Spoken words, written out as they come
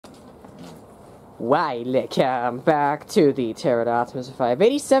Welcome back to the Pterodactyls.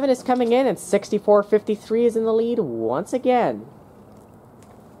 587 is coming in and 6453 is in the lead once again.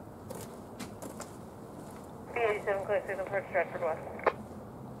 87 clear signal for Stratford West.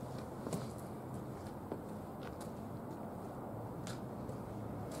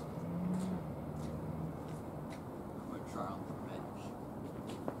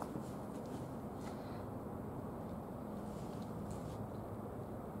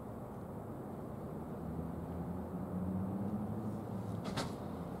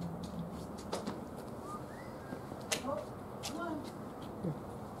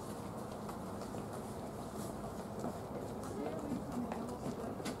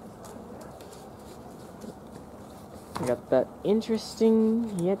 I got that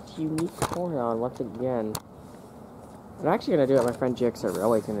interesting yet unique horn on once again. I'm actually gonna do what my friend GXR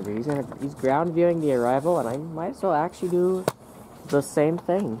Railway's gonna do. He's ground viewing the arrival, and I might as well actually do the same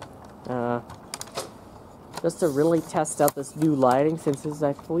thing. Just to really test out this new lighting, since this is,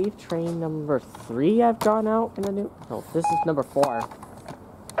 I believe, train number 3 I've gone out in a new. No, this is number 4.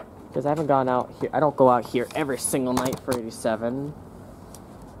 Because I haven't gone out here. I don't go out here every single night for 87.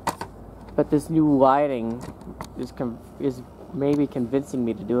 But this new lighting is maybe convincing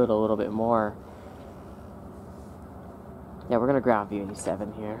me to do it a little bit more. Yeah, we're gonna ground view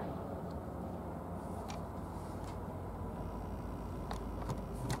 87 here.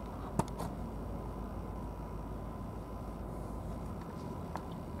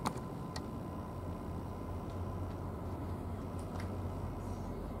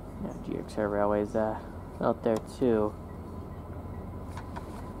 Yeah, GXR Railway's out there too.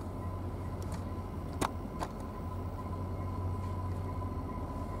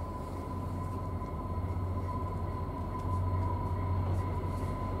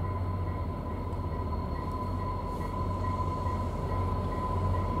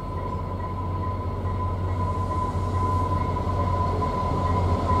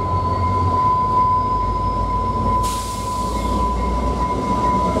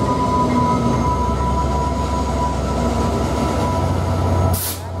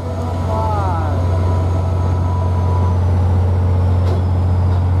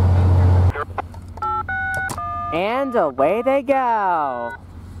 And away they go.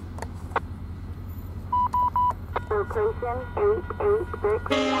 Location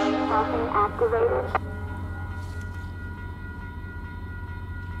 8861 crossing activated.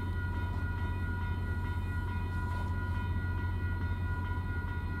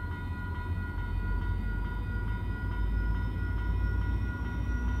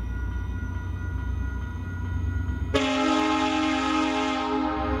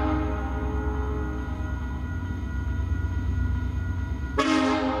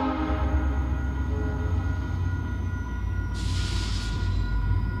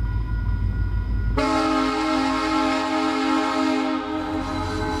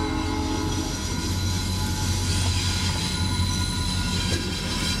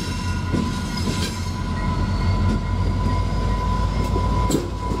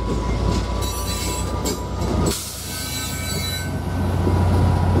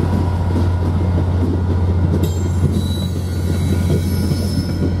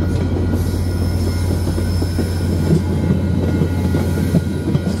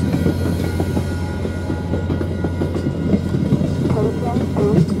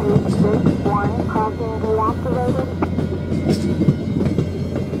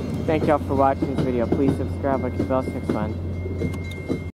 Thank y'all for watching this video. Please subscribe, like the bell, next one.